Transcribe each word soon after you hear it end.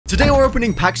Today we're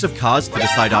opening packs of cards to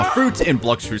decide our fruit in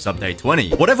Blox Fruits Update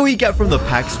 20. Whatever we get from the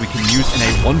packs, we can use in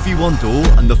a 1v1 duel,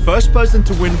 and the first person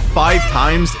to win 5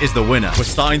 times is the winner. We're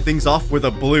starting things off with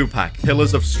a blue pack,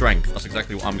 Pillars of Strength. That's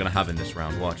exactly what I'm going to have in this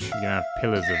round. Watch. You're going to have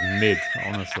Pillars of Mid,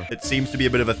 honestly. It seems to be a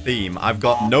bit of a theme. I've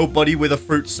got nobody with a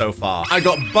fruit so far. I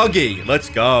got Buggy. Let's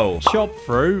go. Chop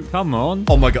fruit. Come on.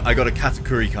 Oh my god, I got a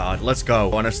Katakuri card. Let's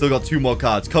go. And I still got 2 more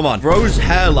cards. Come on. Rose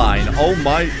Hairline. Oh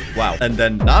my. Wow. And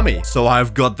then Nami. So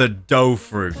I've got the Dough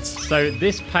fruit. So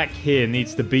this pack here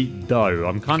needs to beat Dough.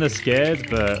 I'm kind of scared,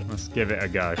 but let's give it a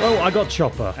go. Well, I got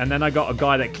Chopper. And then I got a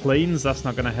guy that cleans. That's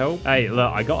not going to help. Hey,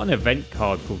 look, I got an event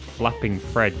card called Flapping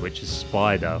Fred, which is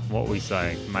Spider. What are we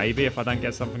saying? Maybe if I don't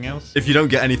get something else? If you don't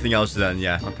get anything else, then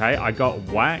yeah. Okay, I got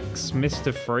Wax,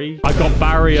 Mr. Free. I got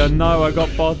Barrier. No, I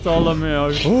got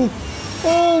Bartholomew.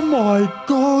 Oh my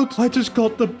god, I just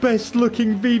got the best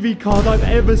looking VV card I've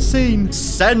ever seen.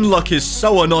 Sen luck is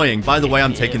so annoying. By the way,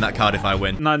 I'm taking that card if I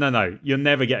win. No. You're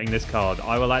never getting this card.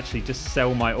 I will actually just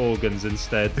sell my organs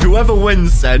instead. Whoever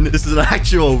wins, Sen, this is an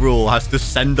actual rule, has to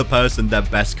send the person their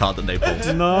best card that they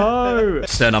pulled. No.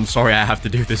 Sen, I'm sorry I have to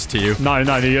do this to you. No, you're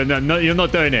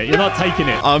not doing it. You're not taking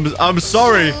it. I'm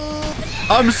sorry.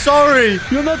 I'm sorry.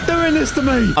 You're not doing this to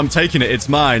me. I'm taking it. It's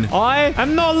mine. I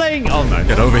am not letting... Oh, no.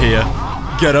 Get over here.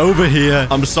 Get over here.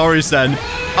 I'm sorry, Sen.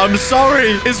 I'm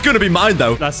sorry. It's going to be mine,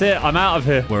 though. That's it. I'm out of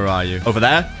here. Where are you? Over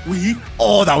there?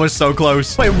 Oh, that was so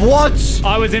close. Wait, what?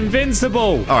 I was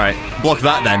invincible. All right. Block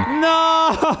that, then.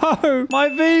 No. My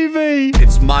VV.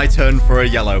 It's my turn for a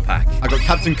yellow pack. I got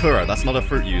Captain Kuro. That's not a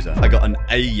fruit user. I got an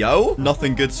Ayo.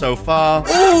 Nothing good so far.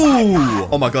 Ooh.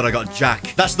 Oh, my God. I got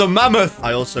Jack. That's the Mammoth.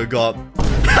 I also got...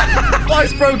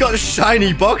 Why's bro got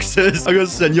shiny boxes? I got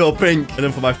Senor Pink. And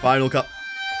then for my final cup...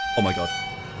 Oh, my God.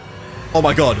 Oh,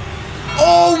 my God.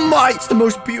 Oh, my. It's the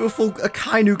most beautiful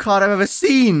Akainu card I've ever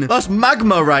seen. That's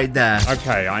magma right there.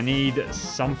 Okay, I need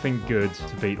something good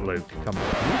to beat Luke. Come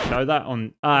on. Can we show that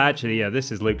on... actually, yeah,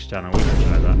 this is Luke's channel. We can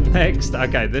show that. Next.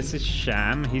 Okay, this is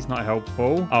Sham. He's not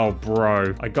helpful. Oh,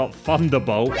 bro. I got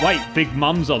Thunderbolt. Wait, Big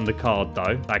Mum's on the card,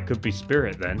 though. That could be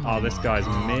Spirit, then. Oh, this guy's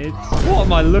mid. What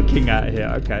am I looking at here?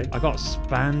 Okay. I got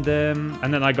Spandem.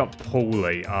 And then I got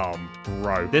Paulie. Oh,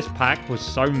 bro. This pack was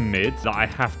so mid that I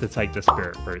have to take the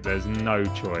Spirit Fruit. There's no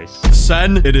choice.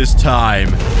 Sen, it is time.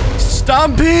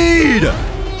 Stampede!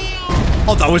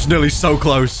 Oh, that was nearly so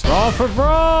close. Wrath of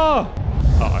Ra!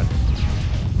 Uh-oh.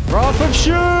 Wrath of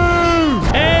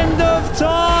Shoe! End of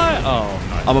time! Oh,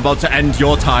 no. I'm about to end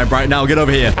your time right now. Get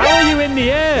over here. How are you in the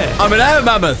air? I'm an air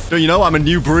mammoth. Don't you know? I'm a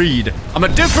new breed. I'm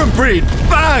a different breed.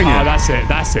 Bang! Oh, that's it.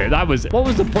 That's it. That was... What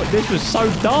was the point? This was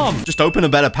so dumb. Just open a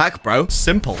better pack, bro.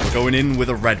 Simple. We're going in with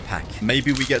a red pack.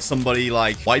 Maybe we get somebody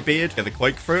like Whitebeard, get the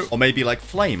Quake Fruit, or maybe like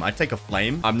Flame. I'd take a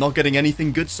Flame. I'm not getting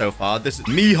anything good so far. This is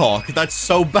Mihawk. That's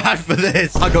so bad for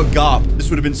this. I got Garp. This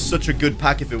would have been such a good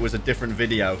pack if it was a different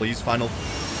video. Please, final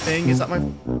thing. Is that my...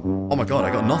 Oh my god,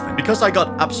 I got nothing. Because I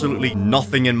got absolutely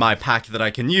nothing in my pack that I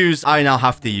can use, I now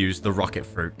have to use the Rocket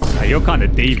Fruit. Hey, you're kind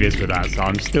of devious with that, so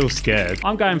I'm still scared.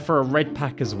 I'm going for a red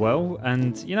pack as well,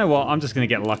 and you know what? I'm just going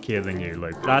to get luckier than you,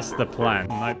 Luke. That's the plan.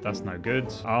 Nope, that's no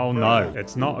good. Oh no,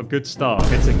 it's not a good start.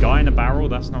 It's a guy in a barrel.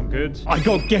 That's not good. I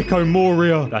got Gecko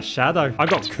Moria. That's Shadow. I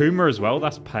got Kuma as well.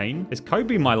 That's Pain. Is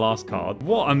Kobe my last card?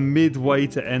 What a midway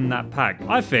to end that pack.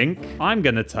 I think I'm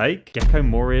going to take Gecko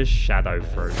Moria's Shadow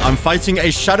Fruit. I'm fighting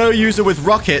a Shadow user with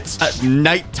rockets at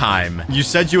nighttime. You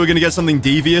said you were going to get something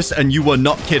devious, and you were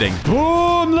not kidding.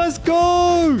 Boom! Let's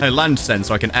go! Hey, land Sen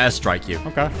so I can airstrike you.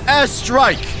 Okay.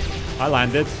 Airstrike! I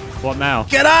landed. What now?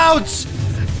 Get out!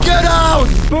 Get out!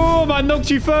 Boom! I knocked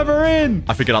you further in.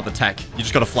 I figured out the tech. You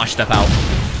just got to flash step out.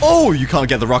 Oh, you can't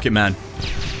get the Rocket Man.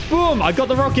 Boom! I got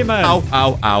the Rocket Man. Ow,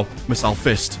 ow, ow. Missile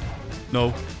fist.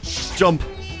 No. Jump.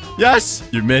 Yes!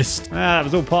 You missed. That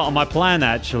was all part of my plan,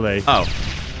 actually. Oh.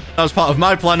 That was part of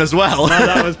my plan as well. No,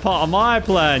 that was part of my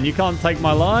plan. You can't take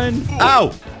my line.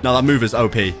 Ow! No, that move is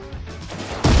OP.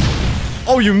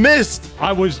 Oh, you missed!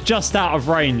 I was just out of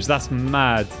range. That's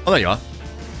mad. Oh, there you are.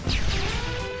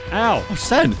 Ow. Oh,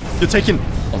 Sen, you're taking...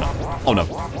 Oh, no. Oh, no.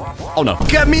 Oh, no.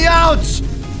 Get me out!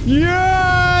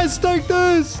 Yes! Take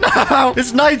this! No!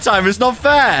 It's nighttime. It's not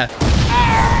fair.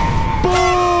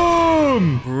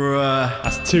 Boom! Bruh.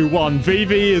 That's 2-1.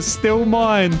 VV is still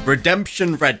mine.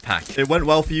 Redemption red pack. It went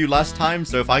well for you last time,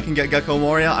 so if I can get Gecko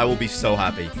Moria, I will be so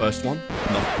happy. First one?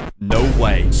 No. No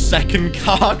way. Second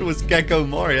card was Gecko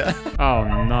Moria. Oh,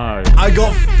 no. I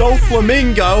got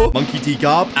Doflamingo, Monkey D.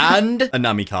 Garb, and a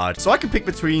Nami card. So I can pick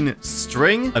between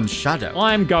String and Shadow.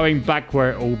 I'm going back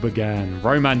where it all began.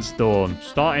 Romance Dawn.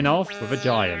 Starting off with a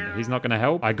giant. He's not going to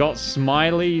help. I got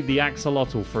Smiley, the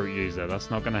axolotl fruit user. That's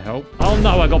not going to help. Oh,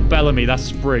 no. I got Bellamy. me. That's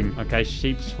spring. Okay,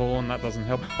 sheep's horn. That doesn't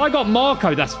help. I got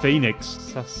Marco. That's Phoenix.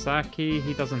 Sasaki.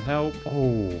 He doesn't help.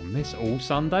 Oh, Miss All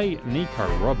Sunday. Nico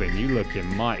Robin. You looking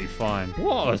mighty fine.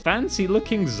 What a fancy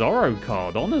looking Zorro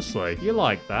card, honestly. You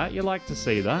like that. You like to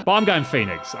see that. But I'm going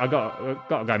Phoenix. I gotta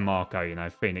go Marco, you know,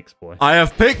 Phoenix boy. I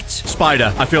have picked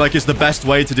Spider. I feel like it's the best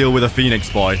way to deal with a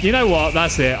Phoenix boy. You know what?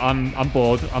 That's it. I'm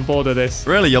bored. I'm bored of this.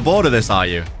 Really? You're bored of this, are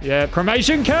you? Yeah.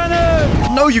 Cremation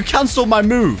cannon! No, you cancelled my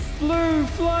move. Blue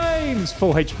flames!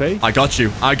 Full HP. I got you.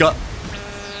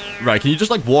 Right, can you just,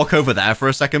 like, walk over there for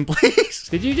a second, please?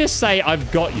 Did you just say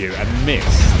I've got you and miss?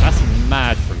 That's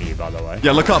mad from you, by the way.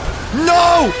 Yeah, look up.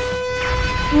 No!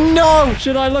 No!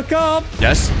 Should I look up?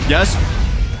 Yes, yes.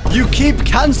 You keep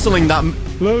cancelling that.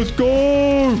 Let's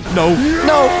go! No,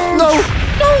 no, no,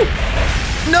 no,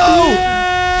 no!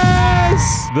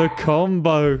 Yes! The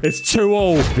combo. It's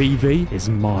 2-all. VV is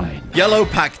mine. Yellow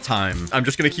pack time. I'm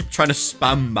just going to keep trying to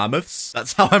spam mammoths.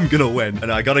 That's how I'm going to win. And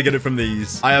I got to get it from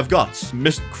these. I have got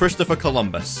Miss Christopher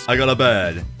Columbus. I got a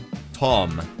bird.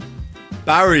 Tom.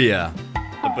 Barrier.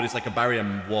 But it's like a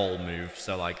barrier wall move,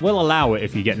 so like... We'll allow it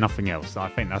if you get nothing else. I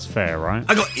think that's fair, right?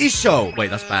 I got Isho! Wait,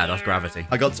 that's bad. That's gravity.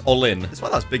 I got Olin. That's why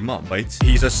that's Big Mom. Wait.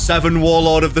 He's a 7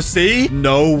 Warlord of the Sea?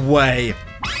 No way.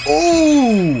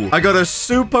 Ooh! I got a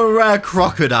super rare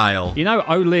crocodile. You know,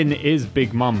 Olin is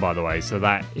Big Mum, by the way, so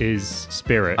that is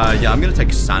spirit. Yeah, I'm going to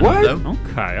take sand, though.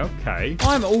 Okay, okay.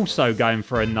 I'm also going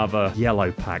for another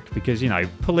yellow pack because, you know,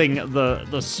 pulling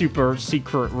the super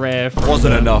secret rare...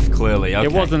 Wasn't enough, clearly. Okay.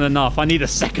 It wasn't enough. I need a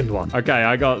second one. Okay,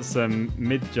 I got some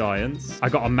mid-giants. I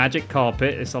got a magic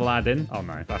carpet. It's Aladdin. Oh,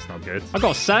 no, that's not good. I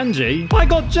got Sanji. I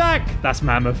got Jack. That's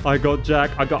Mammoth. I got Jack.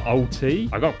 I got OT.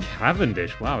 I got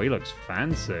Cavendish. Wow, he looks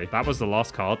fancy. That was the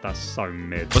last card. That's so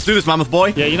mid. Let's do this, Mammoth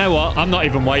boy. Yeah, you know what? I'm not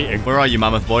even waiting. Where are you,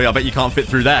 Mammoth boy? I bet you can't fit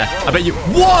through there. I bet you...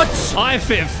 What? I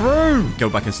fit through. Go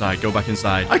back inside. Go back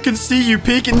inside. I can see you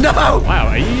peeking. No! Wow,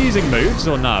 are you using moves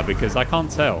or no? Because I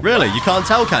can't tell. Really? You can't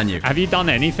tell, can you? Have you done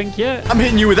anything yet? I'm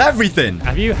hitting you with everything.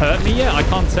 Have you hurt me yet? I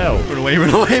can't tell. Run away, run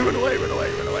away, run away, run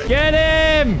away, run away. Get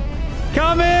him!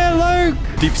 Come here, Luke!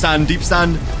 Deep sand, deep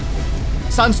sand.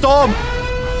 Sandstorm!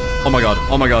 Oh my god,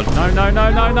 oh my god. No, no,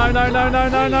 no, no, no, no, no, no,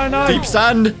 no, no, no. Deep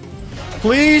sand,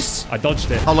 please. I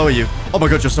dodged it. I'll lower you. Oh my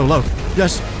god, you're so low.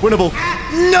 Yes, winnable.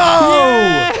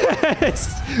 No!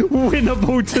 Yes!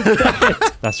 Winnable to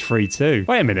death. That's 3-2.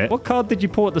 Wait a minute. What card did you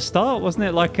pull at the start? Wasn't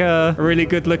it like a really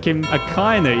good looking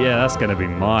Akainu? Yeah, that's going to be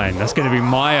mine. That's going to be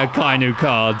my Akainu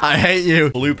card. I hate you.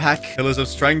 Blue pack, Pillars of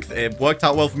Strength. It worked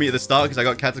out well for me at the start because I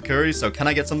got Katakuri. So can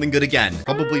I get something good again?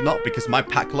 Probably not because my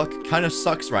pack luck kind of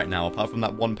sucks right now apart from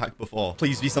that one pack before.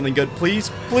 Please be something good. Please,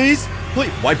 please,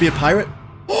 please. Why be a pirate?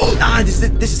 Ah, this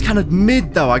is kind of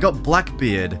mid, though. I got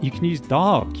Blackbeard. You can use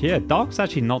Dark. Yeah, Dark's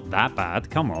actually not that bad.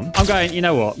 Come on. I'm going, you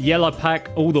know what? Yellow pack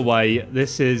all the way.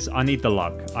 This is, I need the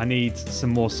luck. I need some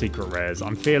more secret rares.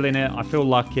 I'm feeling it. I feel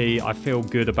lucky. I feel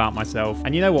good about myself.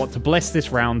 And you know what? To bless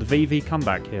this round, VV, come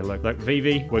back here. Look,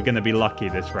 VV, we're going to be lucky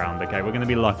this round, okay? We're going to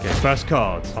be lucky. First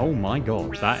card. Oh my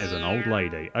god, that is an old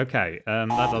lady. Okay,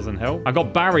 that doesn't help. I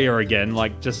got Barrier again,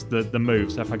 like just the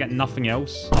move. So if I get nothing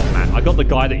else... Oh man, I got the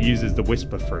guy that uses the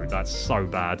Whisper Fruit. That's so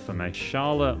bad for me.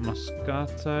 Charlotte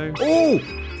Moscato.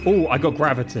 Oh, I got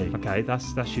Gravity. Okay,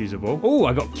 that's usable. Oh,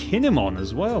 I got Kinemon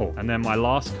as well. And then my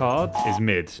last card is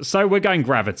mid. So we're going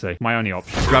Gravity. My only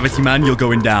option. Gravity man, you're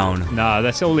going down. No,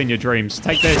 that's all in your dreams.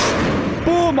 Take this.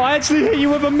 Boom! I actually hit you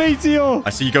with a meteor.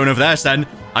 I see you going over there, Sen.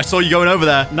 I saw you going over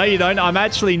there. No, you don't. I'm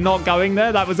actually not going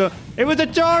there. It was a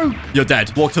joke. You're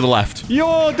dead. Walk to the left.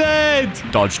 You're dead.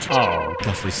 Dodged. Oh.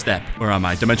 Ghostly step. Where am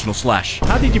I? Dimensional slash.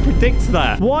 How did you predict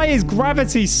that? Why is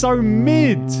Gravity so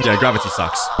mid? Yeah, Gravity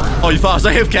sucks. Oh, you thought I was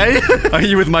AFK? I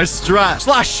hit you with my strat.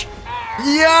 Slash.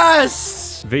 Yes!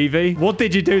 VV, what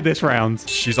did you do this round?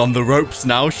 She's on the ropes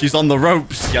now. She's on the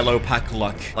ropes. Yellow pack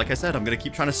luck. Like I said, I'm going to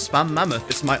keep trying to spam Mammoth.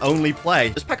 It's my only play.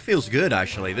 This pack feels good,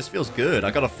 actually. This feels good.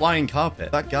 I got a flying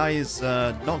carpet. That guy is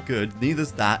not good.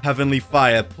 Neither's that. Heavenly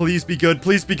fire. Please be good.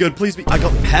 Please be good. Please be... I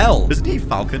got Pell. Isn't he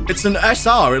Falcon? It's an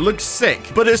SR. It looks sick,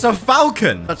 but it's a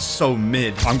Falcon. That's so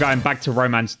mid. I'm going back to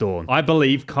Romance Dawn. I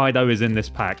believe Kaido is in this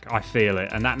pack. I feel it.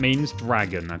 And that means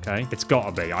dragon, okay? It's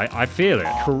got to be. I feel it.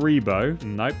 Karibo.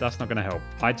 Nope, that's not going to help.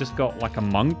 I just got like a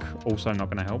monk. Also not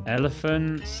going to help.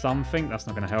 Elephant something. That's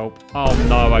not going to help. Oh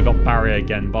no, I got Barrier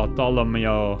again.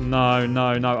 Bartholomew. No,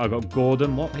 no, no. I got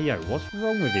Gordon. What? Yo, what's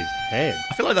wrong with his head?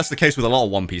 I feel like that's the case with a lot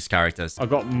of One Piece characters. I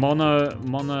got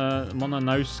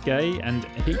Mononosuke, and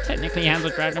he technically has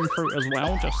a dragon fruit as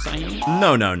well, just saying.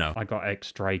 No, no, no. I got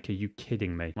X-Drake. Are you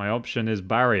kidding me? My option is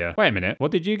Barrier. Wait a minute.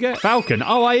 What did you get? Falcon.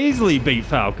 Oh, I easily beat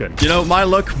Falcon. You know, my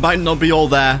luck might not be all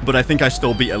there, but I think I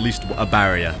still beat at least a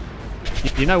Barrier.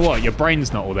 You know what? Your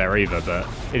brain's not all there either, but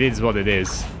it is what it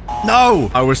is. No!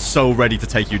 I was so ready to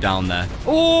take you down there.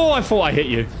 Oh, I thought I hit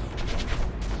you.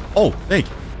 Oh, big.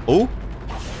 Oh.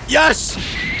 Yes!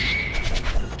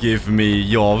 Give me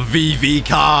your VV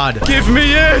card. Give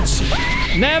me it!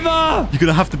 Never! You're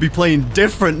gonna have to be playing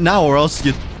different now or else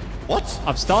you... What?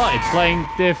 I've started playing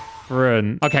different.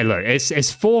 Okay, look, it's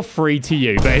 4-3 to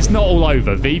you, but it's not all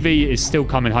over. VV is still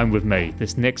coming home with me.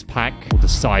 This next pack will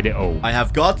decide it all. I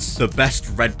have got the best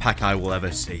red pack I will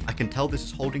ever see. I can tell this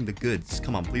is holding the goods.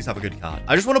 Come on, please have a good card.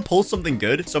 I just want to pull something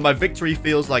good, so my victory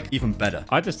feels like even better.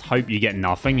 I just hope you get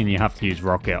nothing and you have to use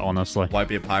Rocket, honestly. White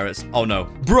Beard Pirates. Oh, no.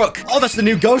 Brook. Oh, that's the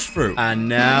new ghost fruit. And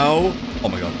now... Oh,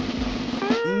 my God.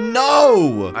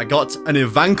 No! I got an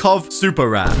Ivankov super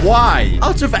rare. Why?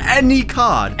 Out of any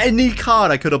card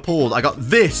I could have pulled, I got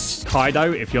this.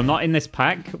 Kaido, if you're not in this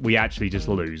pack, we actually just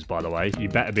lose, by the way. You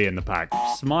better be in the pack.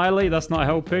 Smiley, that's not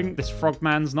helping. This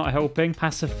Frogman's not helping.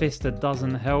 Pacifista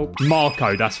doesn't help.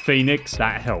 Marco, that's Phoenix.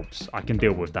 That helps. I can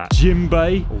deal with that.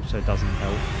 Jimbei also doesn't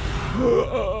help.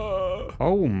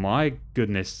 Oh my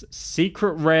goodness.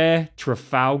 Secret rare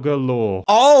Trafalgar Law.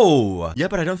 Oh! Yeah,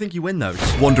 but I don't think you win those.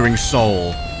 Wandering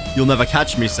Soul. You'll never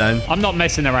catch me, Sen. I'm not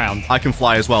messing around. I can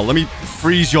fly as well. Let me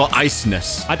freeze your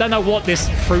iceness. I don't know what this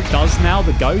fruit does now,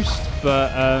 the ghost,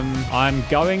 but I'm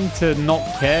going to not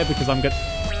care because I'm going to...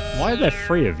 Why are there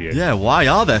 3 of you? Yeah, why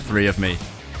are there 3 of me?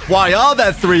 Why are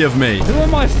there 3 of me? Who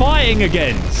am I fighting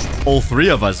against? All 3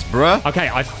 of us, bruh. Okay,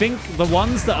 I think the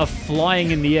ones that are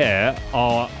flying in the air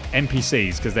are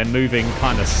NPCs because they're moving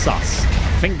kind of sus.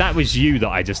 I think that was you that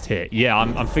I just hit. Yeah,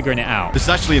 I'm figuring it out. This is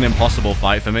actually an impossible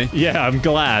fight for me. Yeah, I'm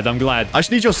glad. I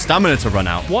just need your stamina to run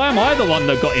out. Why am I the one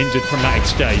that got injured from that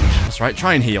exchange? That's right,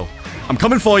 try and heal. I'm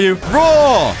coming for you.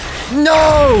 Roar!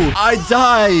 No! I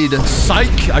died.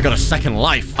 Psych! I got a second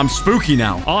life. I'm spooky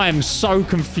now. I am so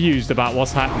confused about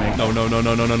what's happening. No, no, no,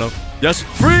 no, no, no, no. Yes,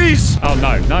 freeze! Oh,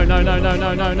 no. No, no, no, no,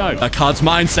 no, no, no. That card's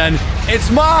mine, Sen. It's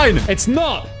mine! It's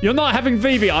not. You're not having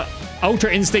VV.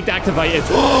 Ultra Instinct activated.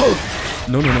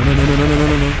 No, no, no, no, no, no, no,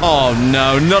 no, no. Oh,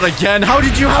 no, not again. How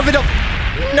did you have it up?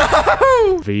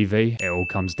 No! VV, it all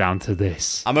comes down to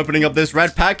this. I'm opening up this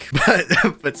red pack,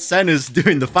 but Sen is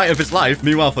doing the fight of his life.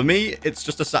 Meanwhile, for me, it's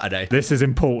just a Saturday. This is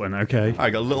important, okay? I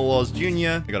got Little Wars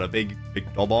Jr. I got a big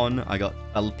Dobon. I got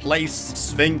a place,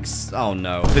 Sphinx. Oh,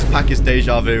 no. This pack is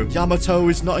deja vu. Yamato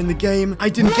is not in the game. I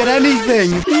didn't get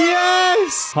anything.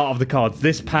 Yes! Part of the cards.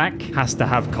 This pack has to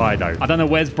have Kaido. I don't know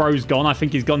where's bro's gone. I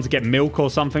think he's gone to get milk or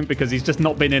something because he's just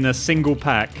not been in a single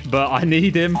pack. But I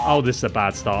need him. Oh, this is a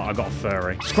bad start. I got a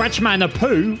furry. Scratchman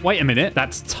Apu. Wait a minute.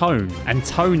 That's Tone. And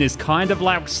Tone is kind of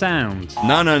like sound.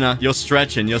 No, no, no. You're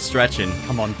stretching. You're stretching.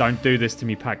 Come on. Don't do this to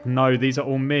me, pack. No, these are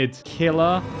all mid.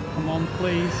 Killer. Come on,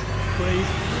 please. Please.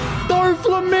 No,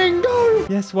 Flamingo!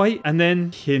 Yes, wait. And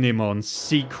then Kinemon,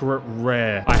 secret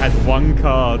rare. I had 1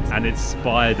 card, and it's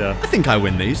Spider. I think I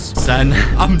win these. Sen,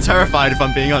 I'm terrified if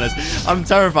I'm being honest. I'm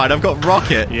terrified. I've got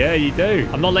Rocket. Yeah, you do.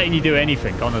 I'm not letting you do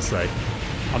anything, honestly.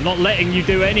 I'm not letting you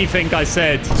do anything, I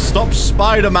said. Stop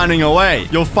Spider-Manning away.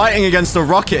 You're fighting against a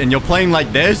Rocket and you're playing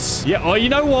like this? Yeah, oh, you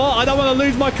know what? I don't want to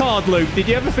lose my card, Luke. Did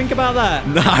you ever think about that?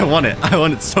 No, I want it. I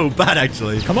want it so bad,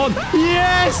 actually. Come on.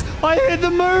 Yes! I hit the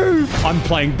move. I'm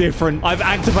playing different. I've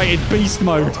activated beast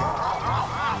mode. Come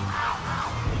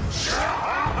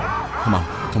on.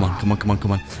 Come on. Come on. Come on.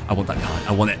 Come on. I want that card.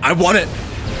 I want it. I want it.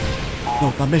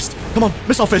 No, I missed. Come on.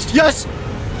 Missile Fist. Yes!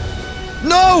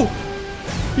 No!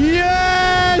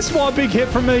 Yes! What a big hit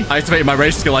from me. I activated my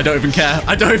race skill. I don't even care.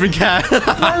 I don't even care.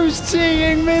 Bro's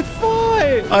cheating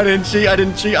mid-fight. I didn't cheat. I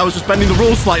didn't cheat. I was just bending the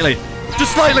rules slightly.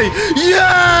 Just slightly.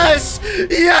 Yes!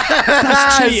 Yes!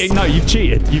 That's cheating. No, you've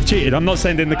cheated. You've cheated. I'm not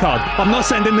sending the card. I'm not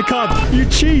sending the card. You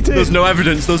cheated. There's no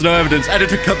evidence. There's no evidence.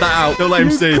 Editor, cut that out. Don't let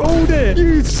him see. You called it.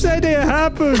 You said it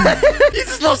happened. He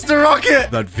just lost a Rocket.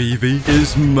 That VV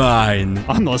is mine.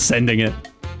 I'm not sending it.